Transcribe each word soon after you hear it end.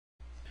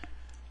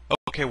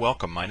Okay,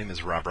 welcome. My name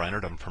is Rob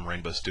Reinert. I'm from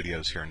Rainbow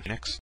Studios here in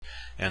Phoenix,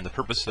 and the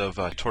purpose of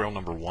tutorial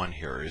number 1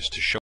 here is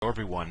to show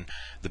everyone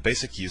the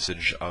basic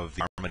usage of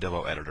the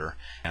Armadillo editor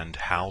and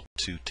how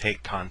to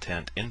take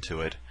content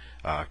into it,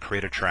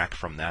 create a track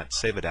from that,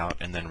 save it out,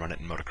 and then run it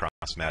in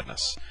Motocross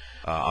Madness.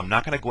 I'm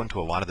not going to go into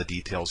a lot of the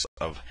details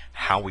of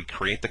how we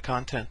create the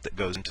content that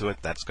goes into it.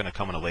 That's going to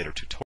come in a later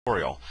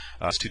tutorial.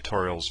 This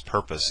tutorial's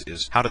purpose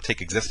is how to take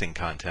existing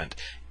content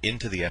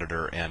into the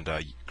editor and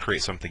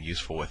create something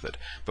useful with it.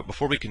 But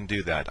before we can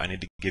do that, I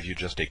need to give you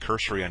just a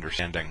cursory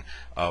understanding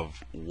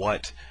of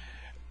what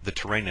the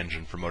terrain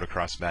engine for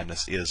Motocross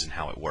Madness is and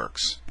how it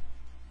works.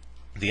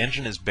 The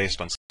engine is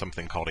based on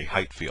something called a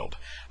height field.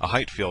 A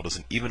height field is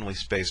an evenly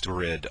spaced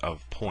grid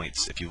of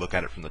points, if you look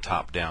at it from the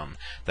top down,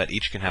 that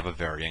each can have a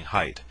varying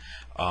height.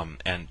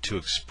 And to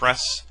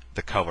express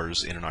the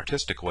colors in an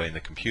artistic way in the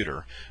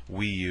computer,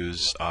 we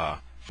use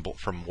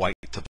from white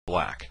to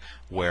black,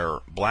 where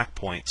black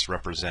points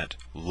represent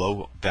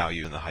low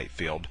value in the height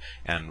field,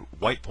 and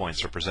white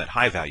points represent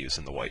high values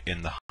in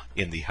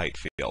the height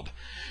field.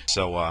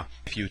 So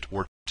if you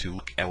were to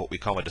look at what we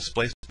call a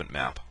displacement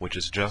map, which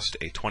is just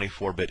a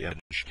 24-bit image.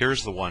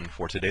 Here's the one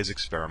for today's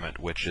experiment,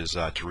 which is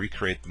to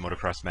recreate the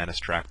Motocross Madness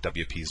track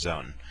WP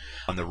Zone.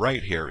 On the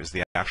right here is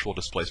the actual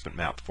displacement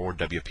map for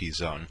WP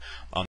Zone.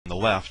 On the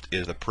left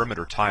is the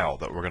perimeter tile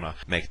that we're going to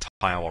make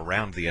tile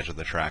around the edge of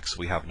the track so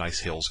we have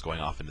nice hills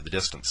going off into the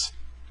distance.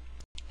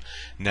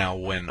 Now,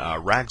 when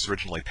Rags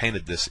originally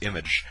painted this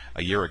image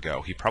a year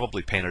ago, he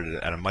probably painted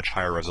it at a much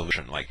higher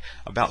resolution, like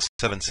about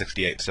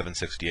 768,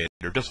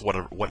 or just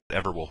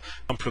whatever will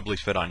comfortably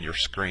fit on your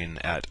screen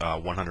at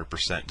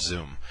 100%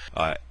 zoom.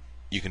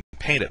 You can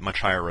paint at much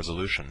higher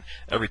resolution.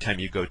 Every time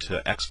you go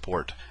to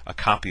export a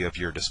copy of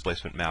your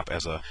displacement map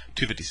as a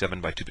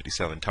 257 by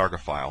 257 targa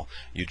file,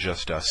 you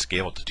just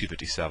scale it to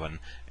 257,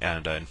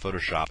 and in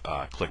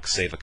Photoshop click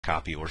Save a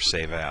Copy or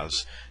Save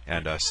As,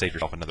 and save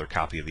yourself another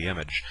copy of the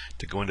image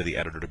to go into the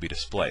editor to be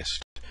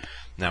displaced.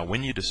 Now,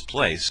 when you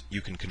displace,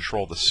 you can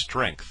control the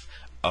strength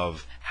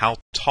of how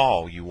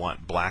tall you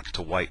want black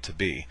to white to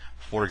be.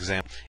 For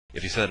example,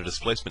 if you set a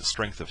displacement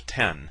strength of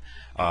 10,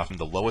 from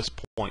the lowest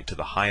point to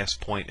the highest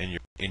point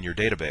in your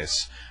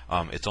database,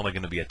 it's only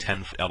going to be a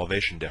 10-foot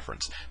elevation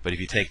difference. But if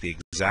you take the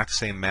exact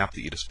same map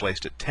that you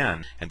displaced at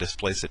 10 and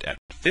displace it at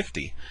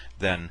 50,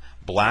 then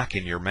black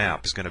in your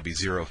map is going to be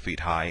 0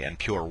 feet high, and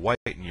pure white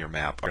in your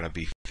map are going to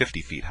be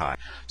 50 feet high.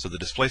 So the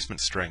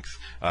displacement strength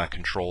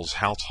controls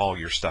how tall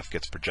your stuff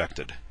gets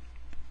projected.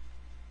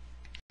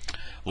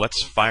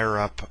 Let's fire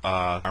up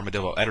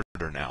Armadillo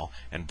editor now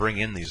and bring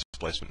in these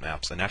displacement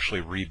maps and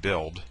actually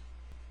rebuild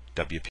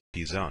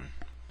WP Zone.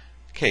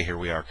 Okay, here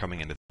we are coming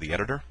into the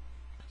editor.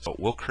 So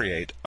we'll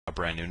create a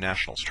brand new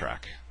Nationals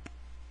track.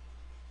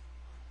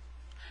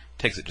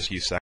 Takes it just a few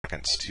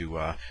seconds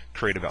to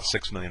create about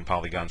 6 million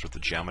polygons worth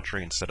of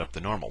geometry and set up the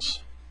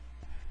normals.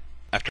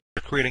 After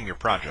creating your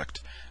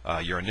project,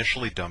 you're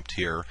initially dumped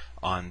here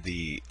on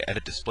the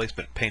Edit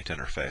Displacement Paint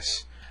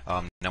interface.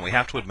 Now, we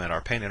have to admit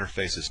our paint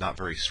interface is not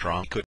very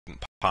strong. We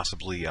couldn't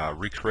possibly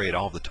recreate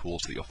all of the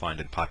tools that you'll find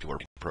in popular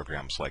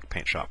programs like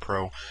Paint Shop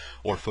Pro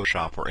or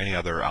Photoshop or any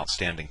other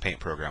outstanding paint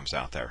programs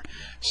out there.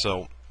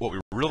 So what we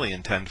really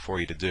intend for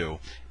you to do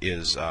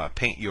is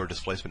paint your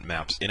displacement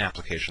maps in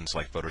applications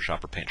like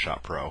Photoshop or Paint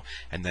Shop Pro,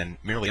 and then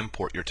merely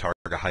import your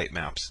targa height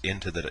maps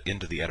into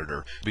the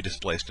editor to be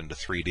displaced into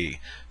 3D.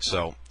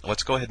 So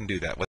let's go ahead and do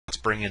that. Let's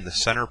bring in the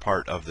center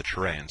part of the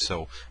terrain.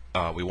 So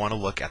we want to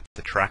look at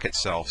the track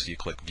itself, so you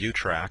click View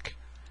Track,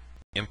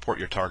 import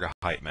your targa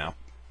height map,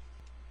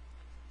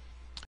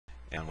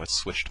 and let's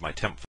switch to my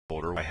temp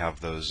folder. I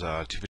have those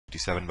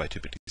 257 by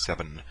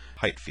 257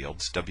 height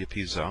fields,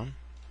 WP Zone,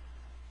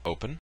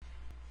 open,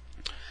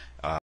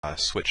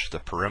 switch to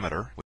the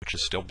perimeter, which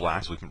is still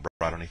black, so we haven't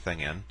brought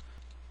anything in,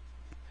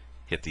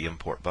 hit the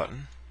import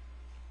button,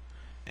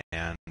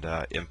 and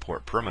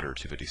import perimeter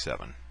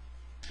 257.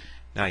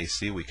 Now you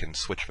see we can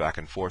switch back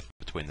and forth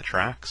between the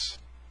tracks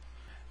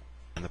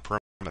and the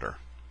perimeter.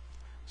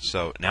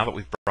 So now that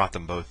we've brought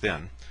them both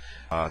in,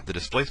 the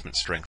displacement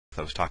strength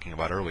I was talking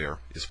about earlier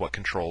is what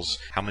controls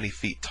how many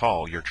feet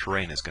tall your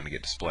terrain is going to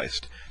get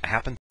displaced. I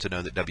happen to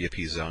know that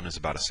WP Zone is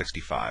about a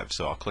 65,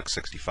 so I'll click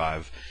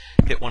 65,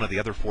 hit one of the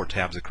other 4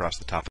 tabs across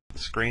the top of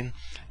the screen,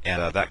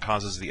 and that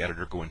causes the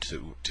editor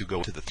to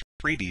go to the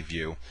 3D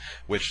view,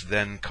 which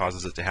then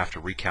causes it to have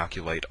to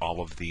recalculate all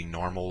of the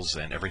normals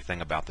and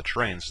everything about the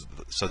terrain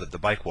so that the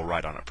bike will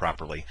ride on it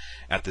properly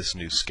at this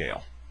new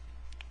scale.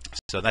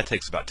 So that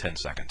takes about 10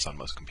 seconds on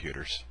most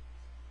computers.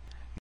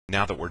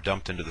 Now that we're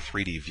dumped into the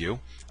 3D view,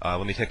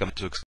 let me take a minute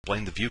to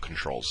explain the view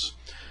controls.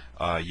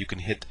 You can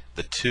hit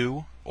the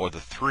 2 or the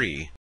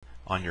 3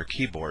 on your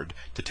keyboard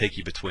to take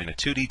you between a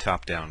 2D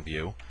top-down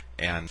view,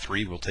 and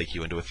 3 will take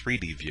you into a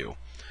 3D view.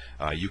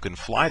 You can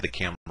fly the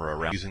camera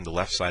around using the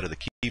left side of the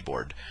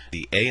keyboard.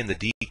 The A and the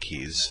D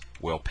keys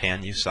will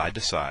pan you side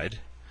to side.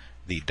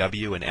 The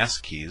W and S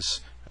keys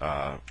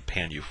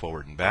pan you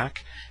forward and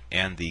back,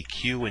 and the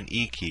Q and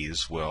E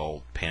keys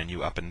will pan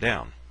you up and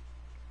down.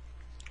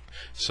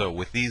 So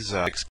with these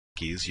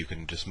keys, you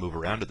can just move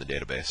around in the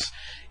database.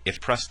 If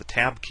you press the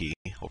Tab key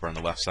over on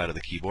the left side of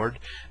the keyboard,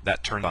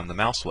 that turns on the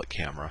mouse flick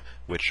camera,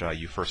 which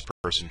you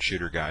first-person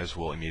shooter guys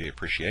will immediately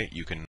appreciate.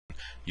 You can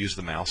use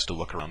the mouse to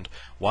look around.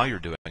 While you're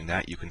doing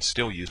that, you can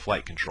still use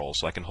flight control,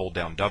 so I can hold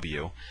down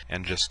W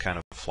and just kind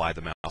of fly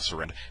the mouse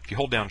around. If you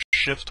hold down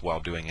Shift while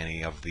doing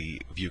any of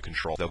the view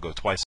control, they'll go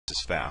twice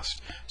as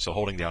fast. So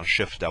holding down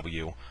Shift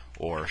W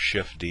or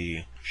Shift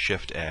D,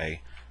 Shift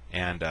A,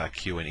 and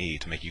Q and E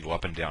to make you go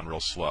up and down real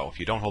slow. If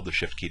you don't hold the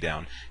Shift key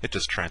down, it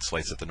just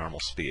translates at the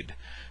normal speed.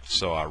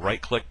 So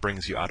right-click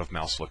brings you out of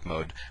mouse flick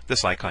mode.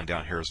 This icon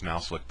down here is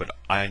mouse flick, but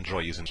I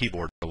enjoy using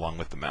keyboard along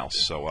with the mouse.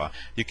 So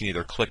you can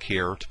either click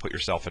here to put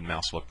yourself in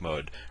mouse flick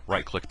mode,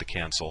 right-click to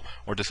cancel,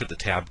 or just hit the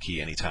Tab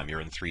key anytime you're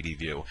in 3D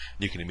view.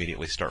 You can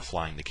immediately start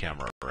flying the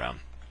camera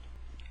around.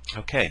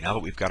 Okay, now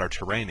that we've got our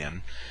terrain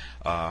in,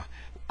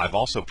 I've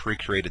also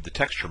pre-created the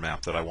texture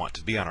map that I want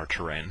to be on our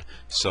terrain,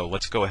 so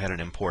let's go ahead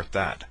and import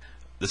that.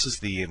 This is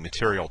the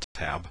Material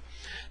tab.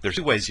 There's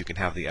two ways you can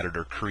have the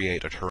editor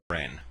create a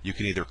terrain. You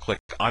can either click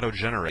Auto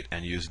Generate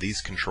and use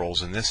these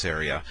controls in this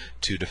area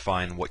to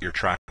define what your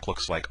track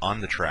looks like on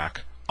the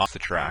track, off the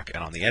track,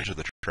 and on the edge of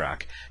the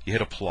track. You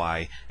hit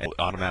Apply and it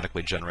will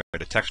automatically generate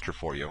a texture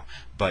for you.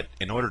 But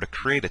in order to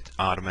create an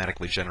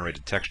automatically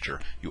generated texture,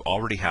 you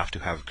already have to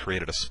have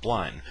created a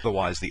spline.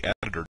 Otherwise, the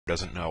editor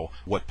doesn't know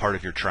what part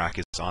of your track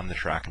is on the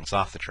track and what's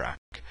off the track.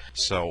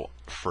 So,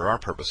 for our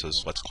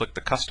purposes, let's click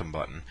the Custom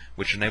button,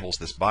 which enables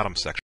this bottom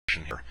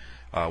section here.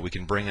 We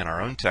can bring in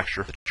our own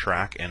texture for the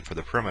track and for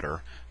the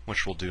perimeter,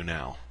 which we'll do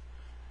now.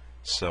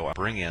 So I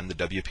bring in the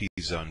WP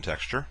zone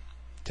texture.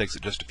 Takes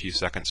it just a few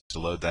seconds to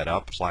load that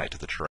up, apply it to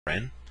the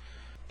terrain,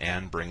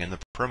 and bring in the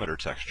perimeter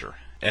texture,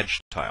 edge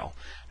tile.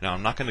 Now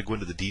I'm not going to go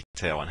into the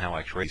detail on how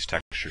I create these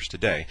textures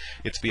today.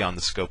 It's beyond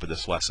the scope of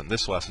this lesson.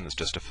 This lesson is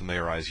just to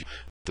familiarize you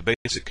with the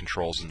basic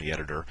controls in the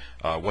editor,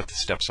 what the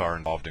steps are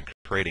involved in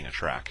creating a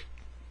track.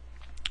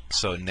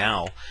 So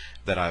now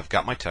that I've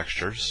got my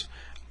textures,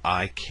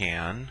 I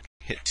can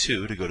hit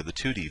 2 to go to the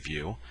 2D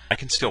view. I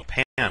can still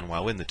pan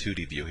while in the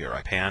 2D view here.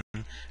 I pan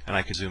and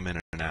I can zoom in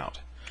and out.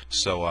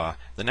 So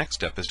the next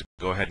step is to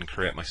go ahead and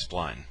create my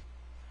spline.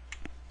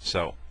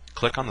 So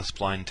click on the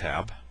Spline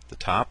tab, the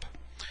top.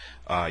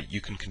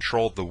 You can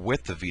control the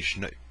width of each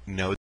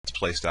node that's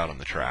placed out on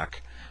the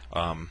track.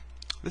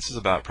 This is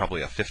about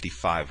probably a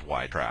 55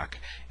 wide track,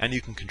 and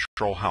you can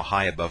control how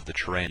high above the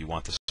terrain you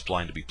want the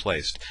spline to be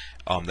placed.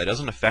 That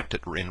doesn't affect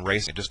it in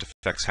racing, it just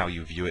affects how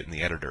you view it in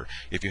the editor.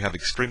 If you have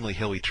extremely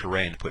hilly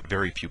terrain, put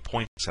very few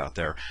points out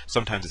there,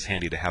 sometimes it's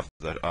handy to have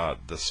the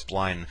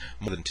spline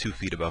more than 2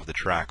 feet above the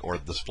track, or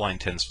the spline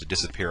tends to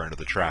disappear under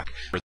the track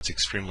where it's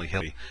extremely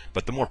hilly.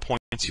 But the more points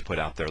you put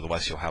out there, the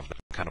less you'll have that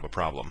kind of a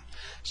problem.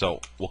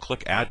 So we'll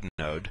click Add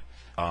Node,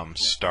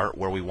 start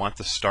where we want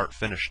the start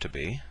finish to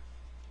be,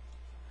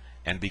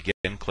 and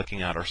begin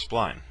clicking out our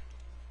spline.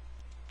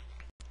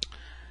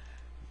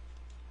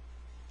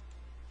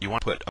 You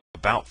want to put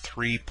about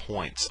 3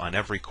 points on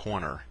every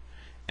corner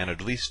and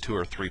at least 2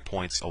 or 3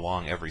 points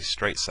along every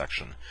straight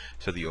section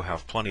so that you'll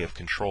have plenty of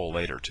control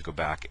later to go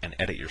back and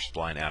edit your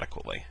spline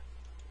adequately.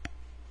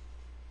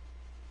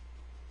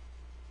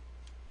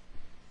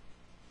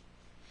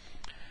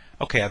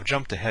 Okay, I've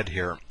jumped ahead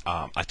here.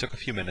 I took a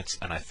few minutes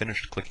and I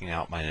finished clicking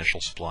out my initial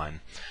spline.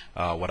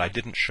 What I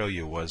didn't show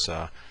you was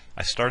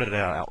I started it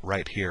out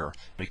right here.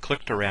 We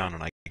clicked around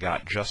and I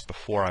got just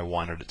before I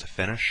wanted it to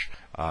finish.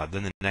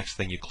 Then the next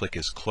thing you click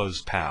is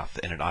Close Path,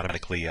 and it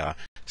automatically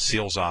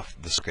seals off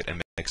the circuit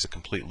and makes a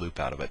complete loop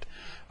out of it.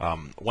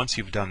 Once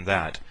you've done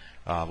that,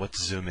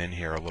 let's zoom in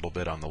here a little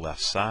bit on the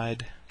left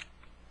side.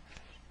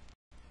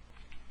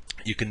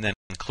 You can then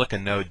click a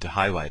node to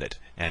highlight it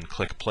and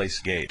click Place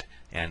Gate,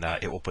 and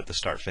it will put the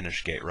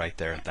Start-Finish Gate right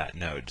there at that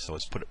node. So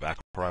let's put it back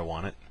where I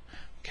want it.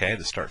 Okay,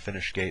 the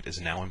Start-Finish Gate is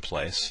now in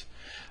place.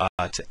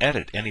 To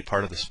edit any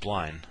part of the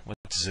spline,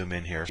 let's zoom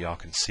in here so y'all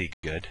can see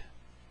good.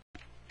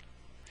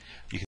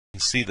 You can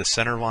see the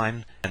center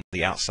line and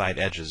the outside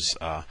edges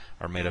are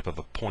made up of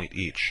a point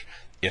each.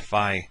 If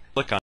I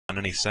click on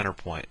any center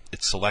point,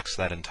 it selects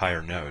that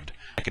entire node.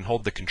 I can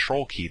hold the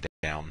Control key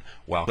down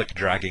while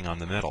dragging on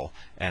the middle,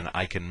 and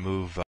I can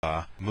move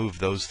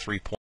those 3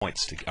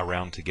 points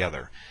around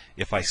together.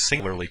 If I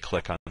singularly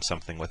click on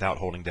something without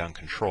holding down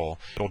Control,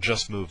 it'll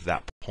just move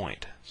that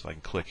point. So I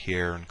can click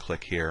here and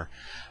click here.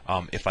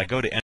 If I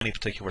go to any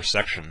particular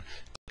section,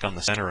 click on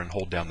the center and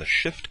hold down the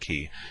Shift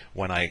key,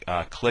 when I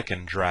click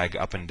and drag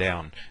up and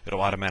down,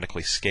 it'll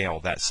automatically scale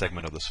that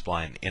segment of the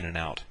spline in and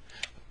out.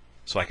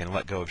 So I can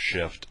let go of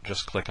Shift,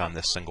 just click on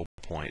this single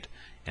point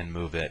and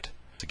move it.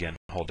 Again,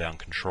 hold down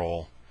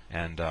Control,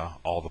 and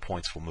all the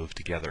points will move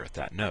together at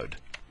that node.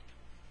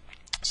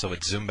 So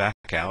let's zoom back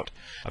out.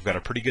 I've got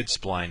a pretty good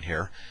spline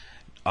here.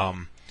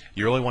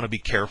 You really want to be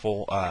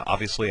careful,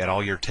 obviously, at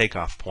all your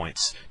takeoff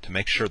points to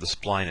make sure the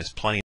spline is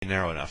plenty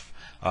narrow enough.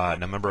 Now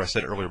remember I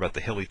said earlier about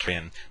the hilly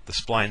terrain, the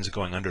spline's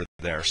going under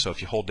there, so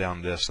if you hold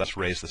down this, let's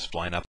raise the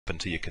spline up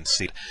until you can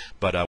see it.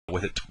 But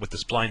with the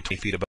spline 20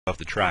 feet above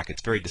the track,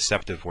 it's very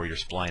deceptive where your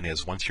spline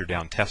is once you're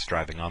down test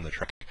driving on the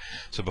track.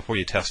 So before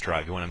you test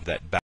drive, you want to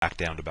move that back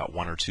down to about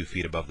 1 or 2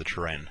 feet above the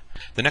terrain.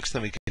 The next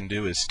thing we can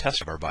do is test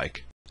drive our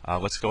bike.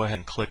 Let's go ahead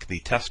and click the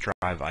test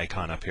drive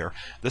icon up here.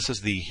 This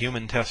is the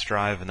human test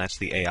drive, and that's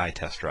the AI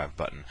test drive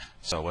button.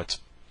 So let's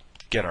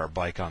get our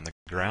bike on the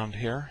ground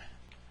here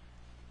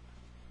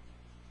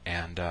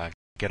and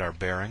get our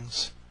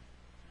bearings.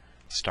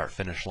 Start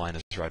finish line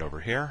is right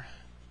over here.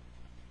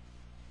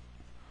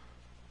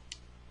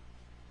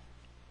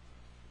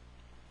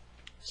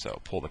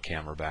 So pull the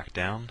camera back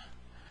down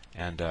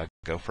and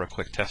go for a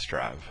quick test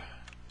drive.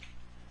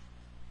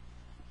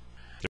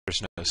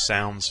 There's no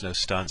sounds, no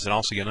stunts, and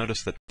also you'll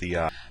notice that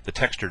the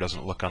texture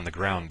doesn't look on the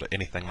ground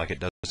anything like it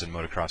does in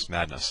Motocross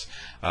Madness.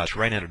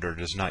 Terrain Editor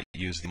does not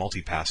use the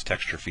multi-pass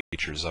texture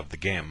features of the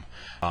game,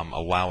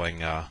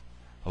 allowing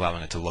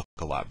it to look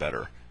a lot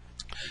better.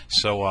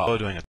 So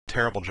doing a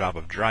terrible job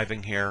of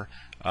driving here.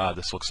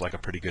 This looks like a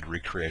pretty good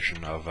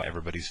recreation of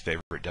everybody's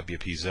favorite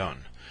WP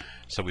zone.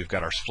 So we've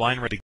got our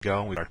spline ready to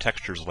go, we've got our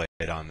textures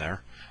laid on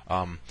there.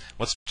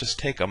 Let's just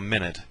take a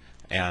minute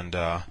and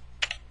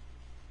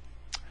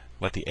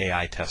let the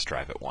AI test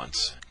drive it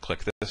once.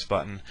 Click this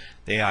button.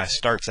 The AI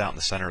starts out in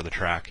the center of the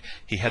track.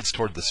 He heads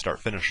toward the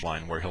start-finish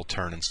line where he'll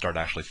turn and start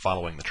actually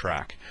following the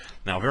track.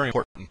 Now, a very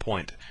important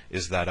point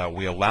is that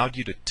we allowed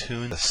you to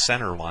tune the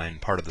center line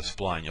part of the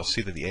spline. You'll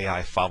see that the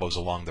AI follows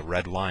along the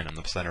red line on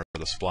the center of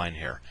the spline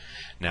here.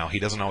 Now, he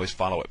doesn't always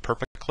follow it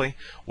perfectly.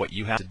 What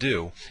you have to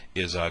do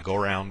is go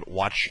around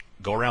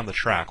the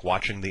track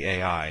watching the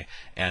AI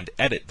and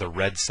edit the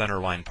red center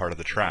line part of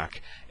the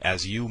track.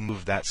 As you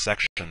move that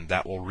section,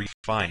 that will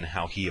refine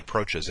how he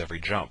approaches every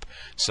jump.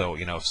 So,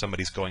 if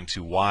somebody's going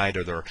too wide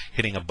or they're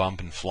hitting a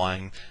bump and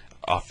flying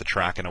off the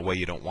track in a way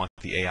you don't want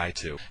the AI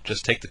to,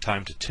 just take the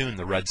time to tune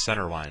the red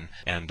center line,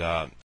 and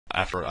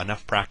after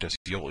enough practice,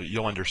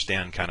 you'll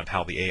understand kind of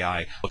how the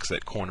AI looks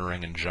at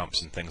cornering and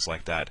jumps and things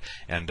like that,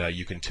 and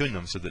you can tune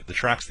them so that the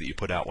tracks that you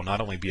put out will not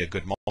only be a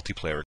good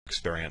multiplayer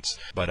experience,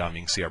 but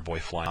you can see our boy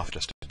flying off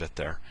just a bit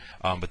there,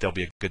 but they'll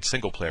be a good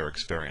single-player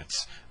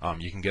experience.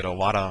 You can get a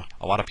lot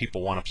of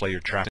people want to play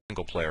your track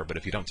single player, but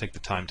if you don't take the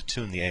time to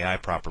tune the AI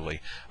properly,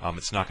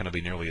 it's not going to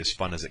be nearly as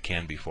fun as it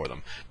can be for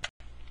them.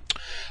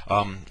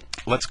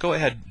 Let's go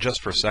ahead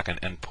just for a second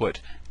and put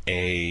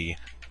a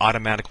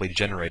automatically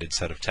generated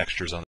set of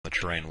textures on the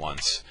terrain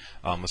once.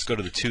 Let's go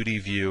to the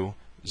 2D view,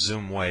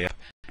 zoom way up,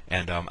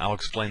 and I'll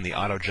explain the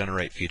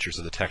auto-generate features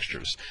of the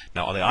textures.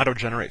 Now, the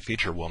auto-generate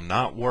feature will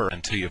not work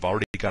until you've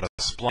already got a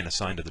spline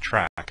assigned to the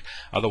track.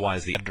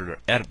 Otherwise, the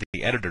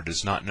editor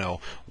does not know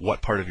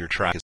what part of your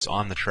track is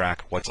on the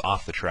track, what's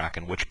off the track,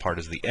 and which part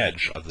is the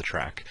edge of the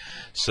track.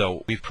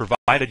 So we've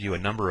provided you a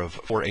number of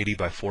 480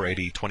 by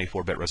 480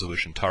 24-bit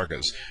resolution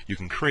targas. You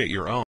can create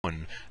your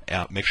own.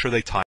 Make sure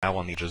they tile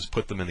on the edges,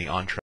 put them in the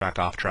on-track,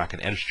 off-track,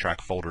 and edge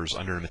track folders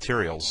under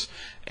materials,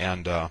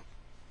 and they'll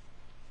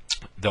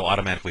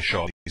automatically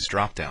show all these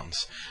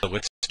drop-downs. So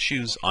let's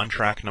choose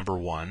on-track number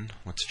 1,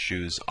 let's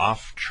choose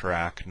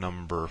off-track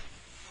number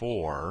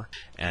 4,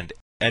 and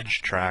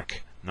edge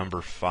track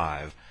number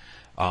 5.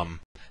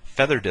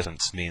 Feather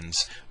distance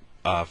means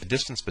the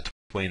distance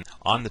between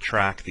on the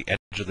track, the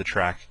edge of the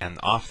track, and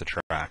off the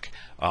track,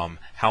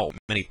 how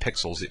many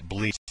pixels it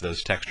bleeds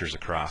those textures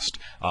across.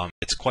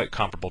 It's quite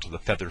comparable to the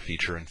feather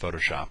feature in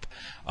Photoshop.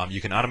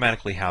 You can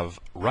automatically have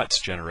ruts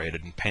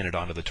generated and painted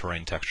onto the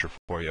terrain texture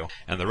for you,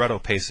 and the rut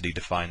opacity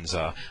defines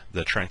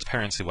the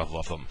transparency level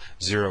of them.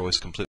 0 is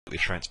completely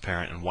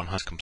transparent and 100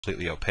 is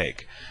completely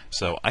opaque.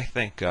 So I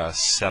think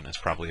 7 is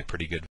probably a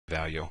pretty good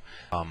value.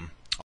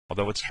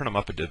 Although let's turn them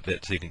up a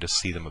bit so you can just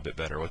see them a bit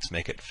better. Let's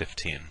make it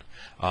 15.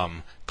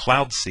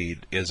 Cloud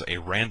seed is a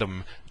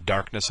random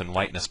darkness and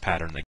lightness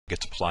pattern that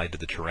gets applied to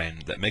the terrain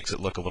that makes it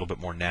look a little bit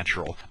more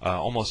natural,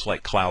 almost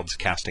like clouds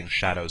casting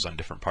shadows on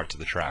different parts of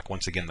the track.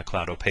 Once again, the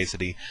cloud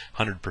opacity,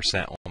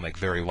 100%, will make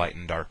very light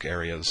and dark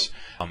areas.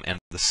 And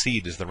the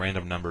seed is the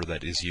random number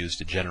that is used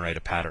to generate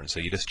a pattern. So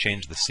you just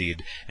change the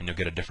seed and you'll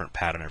get a different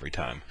pattern every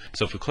time.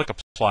 So if we click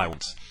apply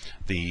once,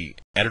 the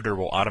editor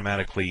will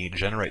automatically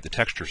generate the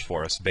textures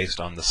for us based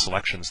on the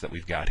selections that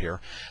we've got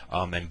here,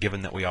 and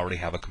given that we already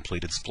have a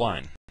completed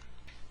spline.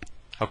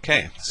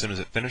 Okay, as soon as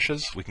it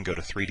finishes, we can go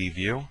to 3D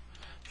view,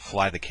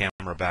 fly the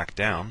camera back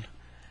down,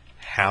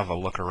 have a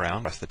look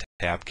around, press the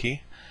tab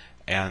key,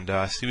 and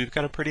see we've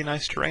got a pretty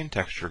nice terrain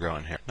texture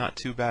going here. Not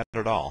too bad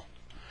at all.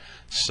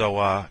 So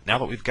now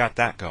that we've got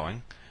that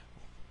going,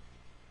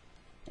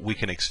 we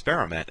can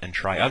experiment and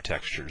try other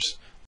textures.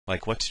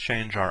 Like, let's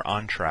change our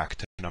on-track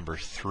to number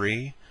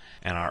 3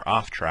 and our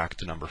off-track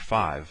to number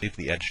 5. Leave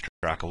the edge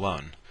track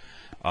alone.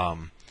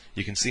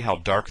 You can see how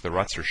dark the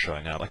ruts are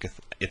showing out.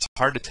 It's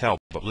hard to tell,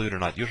 but believe it or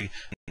not, usually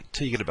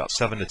until you get about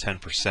 7 to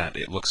 10%,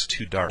 it looks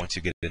too dark once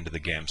you get into the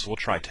game. So we'll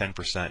try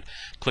 10%.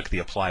 Click the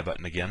apply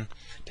button again.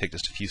 Take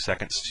just a few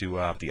seconds to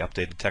the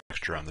updated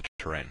texture on the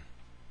terrain.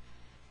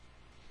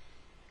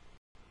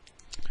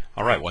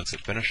 Alright, once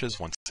it finishes,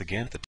 once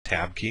again, the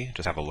tab key,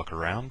 just have a look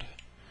around.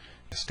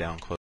 Just down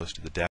close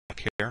to the deck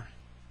here.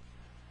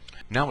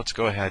 Now let's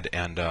go ahead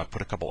and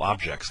put a couple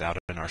objects out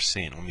in our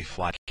scene. Let me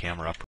fly the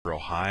camera up real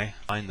high.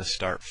 Find the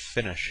start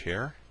finish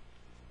here.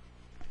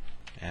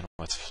 And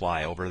let's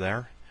fly over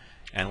there.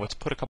 And let's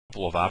put a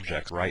couple of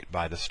objects right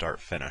by the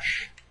start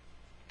finish.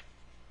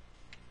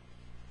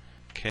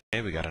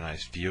 Okay, we got a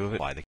nice view of it.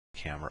 Fly the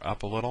camera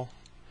up a little.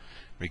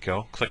 There we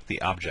go. Click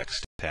the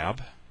Objects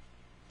tab.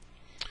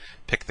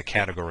 Pick the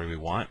category we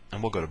want,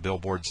 and we'll go to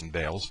Billboards and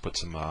Bales. Put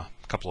some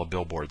couple of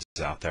billboards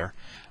out there.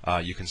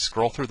 You can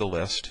scroll through the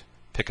list,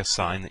 pick a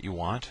sign that you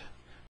want,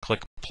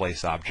 click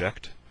Place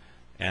Object,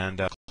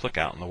 and click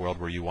out in the world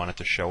where you want it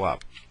to show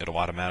up. It'll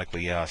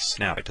automatically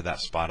snap it to that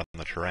spot on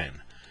the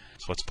terrain.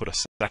 So let's put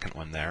a second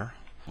one there.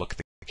 Look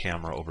the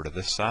camera over to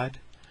this side,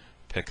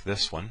 pick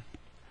this one,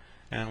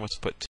 and let's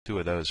put two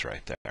of those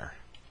right there.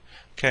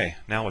 Okay,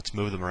 now let's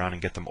move them around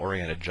and get them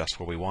oriented just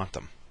where we want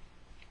them.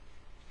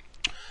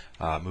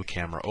 Move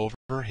camera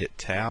over, hit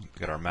tab,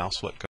 get our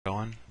mouse wheel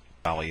going,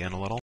 dolly in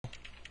a little.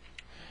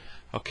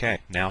 Okay,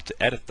 now to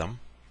edit them,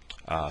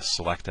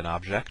 select an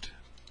object,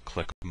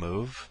 click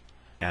move,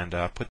 and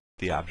put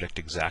the object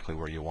exactly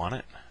where you want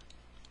it.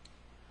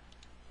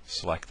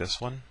 Select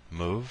this one,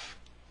 move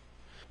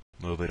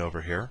it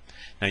over here.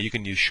 Now you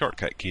can use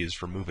shortcut keys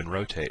for move and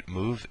rotate.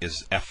 Move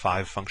is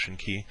F5 function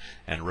key,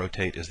 and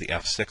rotate is the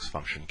F6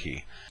 function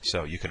key.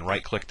 So you can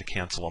right click to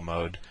cancel a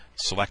mode,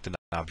 select an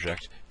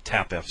object,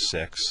 tap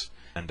F6,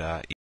 and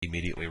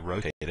immediately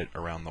rotate it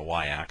around the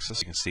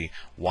Y-axis. You can see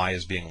Y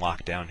is being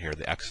locked down here.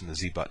 The X and the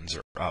Z buttons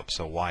are up,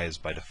 so Y is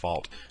by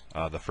default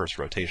the first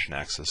rotation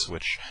axis,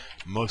 which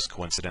most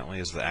coincidentally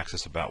is the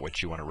axis about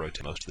which you want to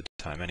rotate most of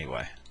the time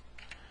anyway.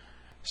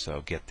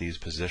 So get these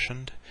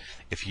positioned.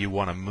 If you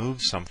want to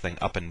move something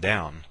up and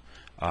down,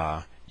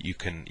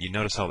 you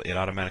notice how it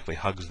automatically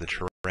hugs the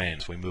terrain,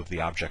 so we move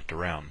the object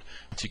around.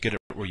 Once you get it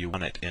where you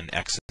want it in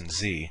X and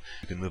Z,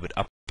 you can move it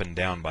up and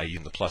down by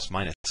using the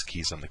plus/minus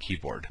keys on the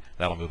keyboard.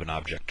 That'll move an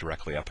object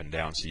directly up and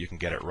down, so you can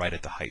get it right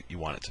at the height you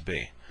want it to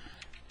be.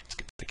 Let's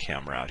get the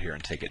camera out here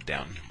and take it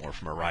down more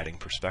from a riding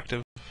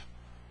perspective.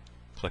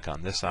 Click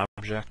on this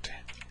object,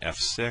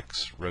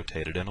 F6,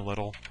 rotate it in a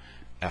little,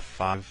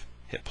 F5,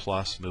 hit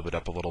plus, move it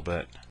up a little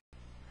bit,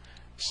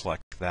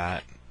 select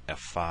that,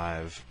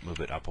 F5, move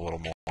it up a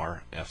little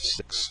more,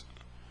 F6,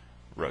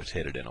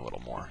 rotate it in a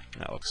little more.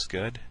 That looks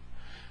good.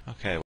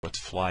 Okay, let's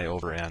fly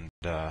over and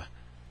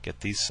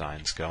get these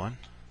signs going.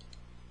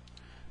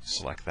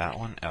 Select that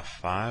one,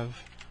 F5,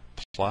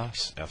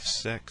 plus,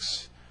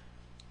 F6,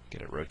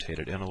 get it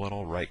rotated in a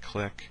little, right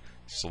click,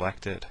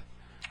 select it,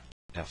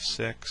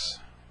 F6,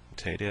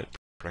 rotate it,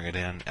 bring it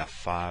in,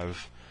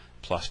 F5,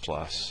 plus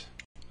plus,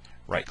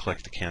 right click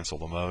to cancel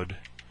the mode,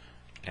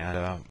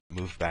 and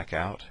move back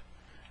out,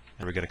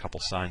 and we get a couple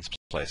signs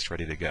placed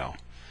ready to go.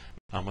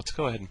 Let's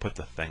go ahead and put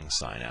the thing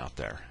sign out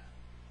there.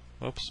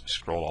 Oops,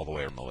 scroll all the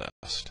way on the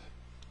list.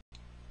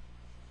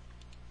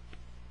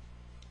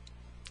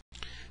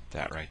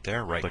 That right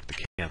there, right click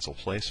to cancel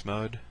place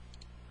mode,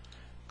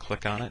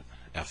 click on it,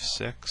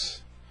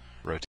 F6,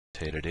 rotate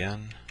it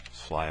in,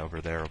 fly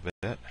over there a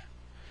bit,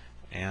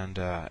 and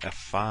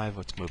F5,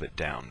 let's move it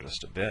down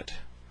just a bit,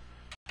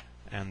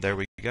 and there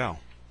we go.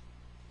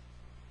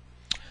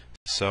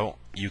 So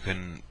you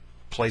can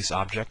place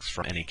objects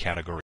from any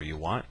category you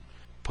want,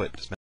 put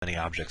as many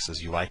objects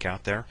as you like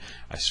out there.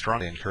 I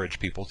strongly encourage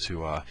people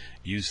to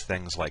use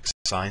things like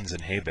signs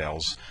and hay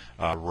bales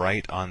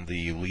right on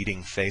the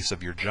leading face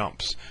of your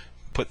jumps.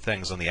 Put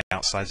things on the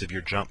outsides of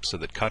your jump so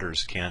that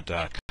cutters can't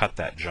cut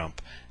that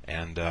jump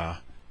and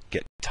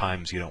get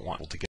times you don't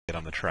want to get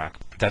on the track.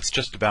 That's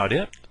just about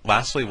it.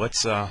 Lastly,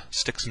 let's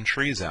stick some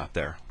trees out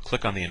there.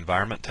 Click on the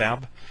Environment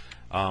tab.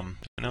 Now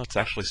let's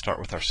actually start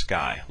with our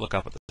sky. Look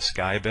up at the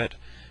sky a bit.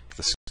 If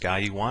the sky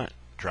you want,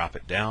 drop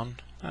it down.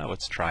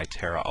 Let's try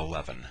Terra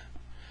 11.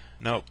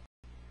 Nope.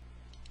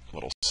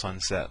 Little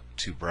sunset,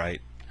 too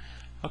bright.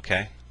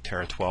 Okay,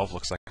 Terra 12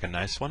 looks like a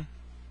nice one.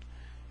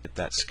 Get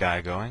that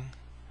sky going.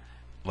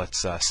 Let's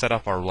set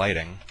up our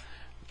lighting.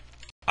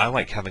 I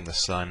like having the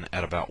sun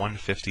at about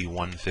 150,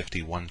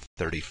 150,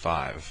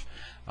 135.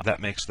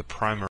 That makes the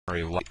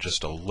primary light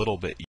just a little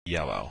bit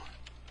yellow.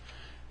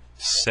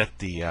 Set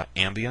the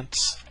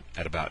ambience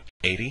at about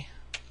 80.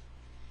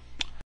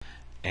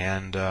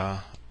 And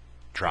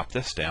drop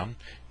this down.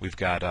 We've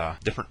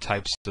got different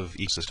types of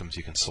ecosystems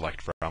you can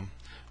select from.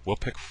 We'll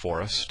pick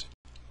forest.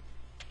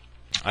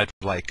 I'd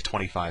like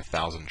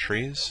 25,000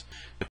 trees.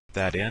 Put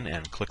that in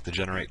and click the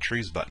Generate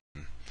Trees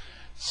button.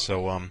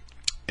 So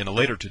in a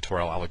later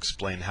tutorial I'll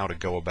explain how to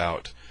go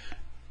about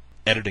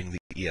editing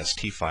the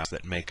EST files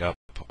that make up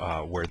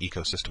where the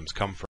ecosystems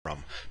come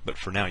from. But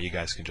for now you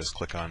guys can just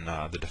click on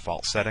the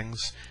default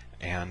settings,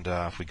 and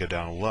if we go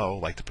down low,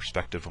 like the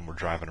perspective when we're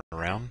driving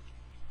around,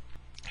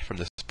 from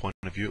this point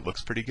of view it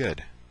looks pretty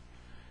good.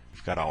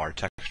 We've got all our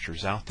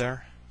textures out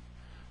there,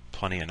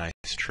 plenty of nice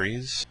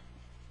trees.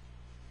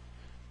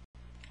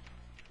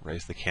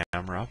 Raise the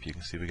camera up, you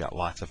can see we got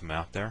lots of them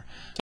out there.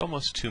 It's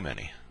almost too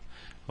many.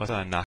 Let's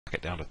knock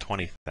it down to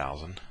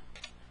 20,000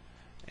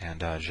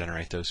 and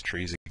generate those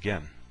trees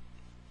again.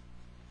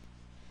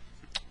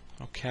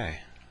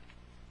 Okay.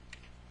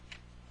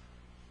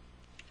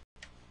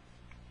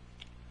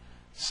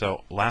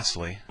 So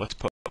lastly, let's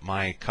put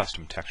my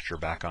custom texture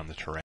back on the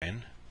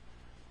terrain.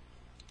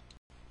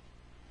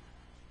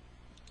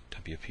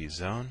 WP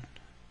zone,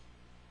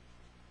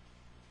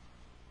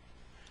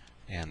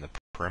 and the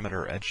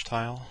perimeter edge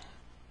tile.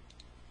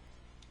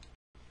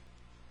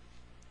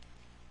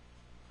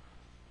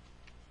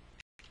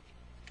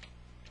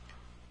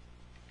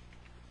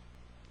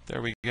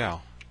 There we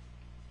go.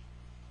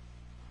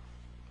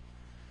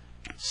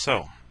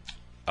 So,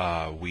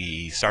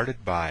 we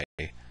started by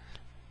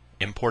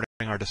importing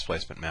our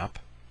displacement map.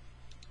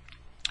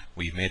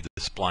 We made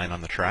the spline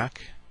on the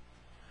track.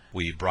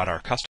 We brought our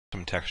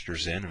custom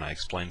textures in, and I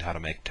explained how to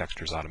make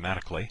textures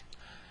automatically.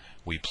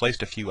 We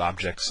placed a few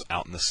objects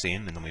out in the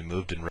scene, and then we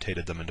moved and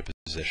rotated them into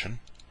position.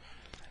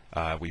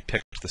 We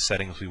picked the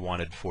settings we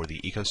wanted for the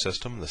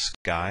ecosystem, the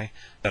sky,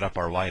 set up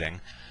our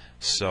lighting.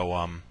 So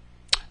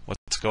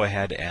let's go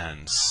ahead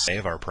and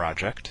save our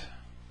project.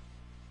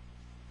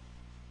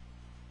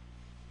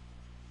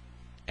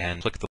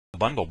 And click the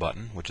bundle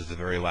button, which is the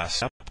very last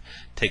step.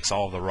 Takes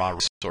all of the raw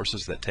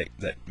resources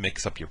that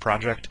makes up your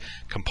project,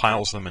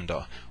 compiles them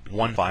into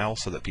one file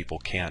so that people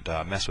can't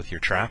mess with your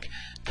track,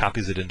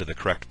 copies it into the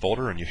correct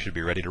folder, and you should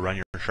be ready to run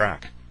your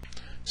track.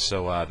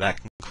 So that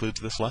concludes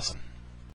this lesson.